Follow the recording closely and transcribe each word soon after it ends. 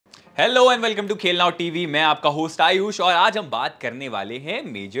Hello and welcome to खेल now TV. मैं आपका होस्ट आयुष और आज हम बात करने वाले हैं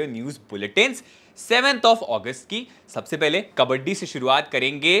मेजर न्यूज बुलेटिन्स 7 अगस्त की। सबसे पहले कबड्डी से शुरुआत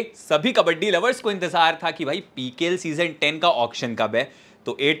करेंगे। सभी कबड्डी लवर्स को इंतजार था कि भाई पीकेएल सीजन 10 का ऑक्शन कब है।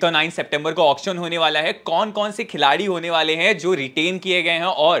 तो 8 और 9 सितंबर को ऑक्शन होने वाला है। कौन कौन से खिलाड़ी होने वाले हैं जो रिटेन किए गए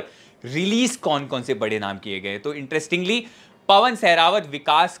हैं और रिलीज कौन कौन से बड़े नाम किए गए। तो इंटरेस्टिंगली पवन सहरावत,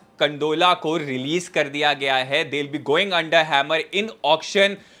 विकास कंडोला को रिलीज कर दिया गया है। They will be going under hammer in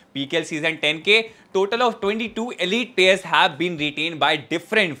auction. PKL season 10 के total of 22 elite players have been written by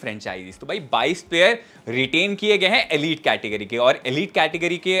different franchises. तो भाई 22 प्लेयर रिटेन किए गए हैं एलीट कैटेगरी के। और एलीट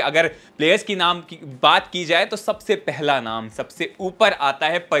कैटेगरी के अगर प्लेयर्स की नाम की बात की जाए तो सबसे पहला नाम सबसे ऊपर आता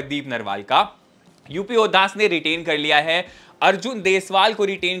है प्रदीप नरवाल का। यूपी योद्धास ने रिटेन कर लिया है। अर्जुन देसवाल को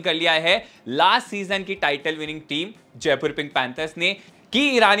रिटेन कर लिया है। लास्ट सीजन की title winning team Jaipur pink panthers ने।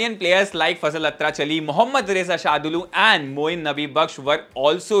 Key Iranian players like Fazal Atrachali, Mohammad Reza Shadulu and Moin Nabi Baksh were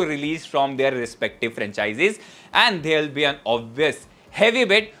also released from their respective franchises and there will be an obvious heavy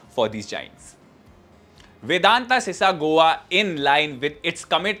bet for these giants. Vedanta Sesa Goa, in line with its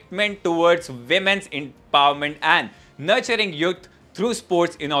commitment towards women's empowerment and nurturing youth through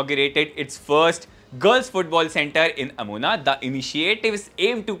sports, inaugurated its first girls football center in Amona. The initiatives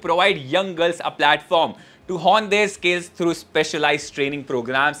aim to provide young girls a platform to hone their skills through specialized training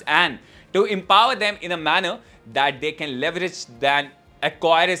programs and to empower them in a manner that they can leverage and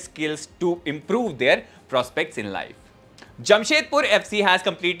acquire skills to improve their prospects in life. Jamshedpur FC has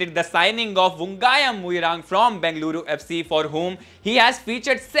completed the signing of Wungngayam Muirang from Bengaluru FC, for whom he has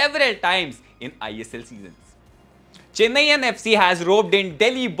featured several times in ISL seasons. Chennaiyin FC has roped in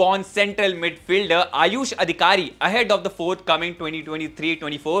Delhi-born central midfielder Ayush Adhikari ahead of the forthcoming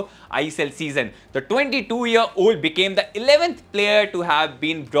 2023-24 ISL season. The 22-year-old became the 11th player to have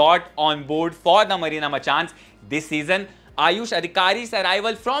been brought on board for the Marina Machans this season. Ayush Adhikari's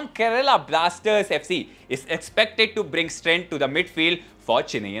arrival from Kerala Blasters FC is expected to bring strength to the midfield for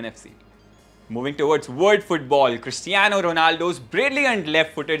Chennaiyin FC. Moving towards world football, Cristiano Ronaldo's brilliant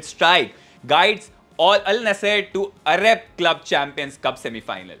left-footed strike guides Al Nassr to Arab Club Champions Cup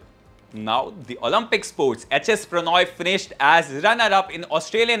semi-final. Now, the Olympic sports. HS Pranoy finished as runner-up in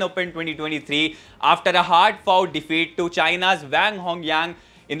Australian Open 2023 after a hard-fought defeat to China's Wang Hongyang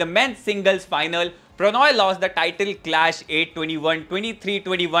in the men's singles final. Pranoy lost the title clash 8-21,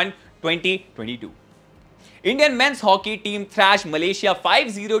 23-21, 20-22. Indian men's hockey team thrashed Malaysia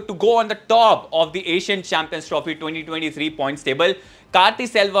 5-0 to go on the top of the Asian Champions Trophy 2023 points table. Karthi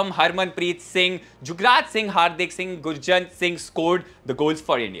Selvam, Harmanpreet Singh, Jugraj Singh, Hardik Singh, Gurjant Singh scored the goals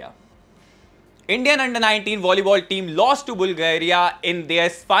for India. Indian under-19 volleyball team lost to Bulgaria in their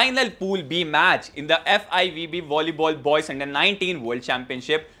final Pool B match in the FIVB Volleyball Boys Under-19 World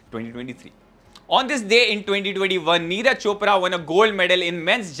Championship 2023. On this day in 2021, Neeraj Chopra won a gold medal in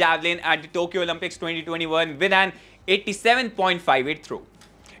men's javelin at the Tokyo Olympics 2021 with an 87.58 throw.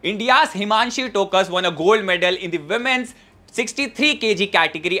 India's Himanshi Tokas won a gold medal in the women's 63 kg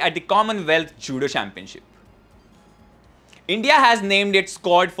category at the Commonwealth Judo Championship. India has named its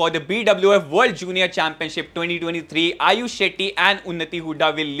squad for the BWF World Junior Championship 2023. Ayush Shetty and Unnati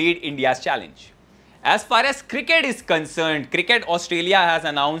Hooda will lead India's challenge. As far as cricket is concerned, Cricket Australia has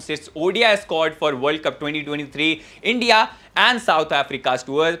announced its ODI squad for World Cup 2023. India and South Africa's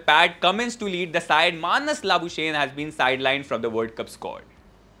tour. Pat Cummins to lead the side. Manas Labuschagne has been sidelined from the World Cup squad.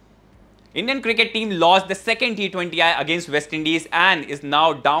 Indian cricket team lost the second T20I against West Indies and is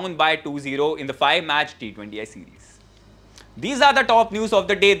now down by 2-0 in the 5-match T20I series. These are the top news of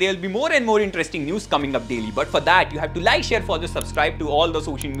the day. There will be more and more interesting news coming up daily. But for that, you have to like, share, follow, subscribe to all the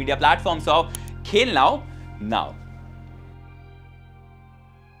social media platforms of Khel Now.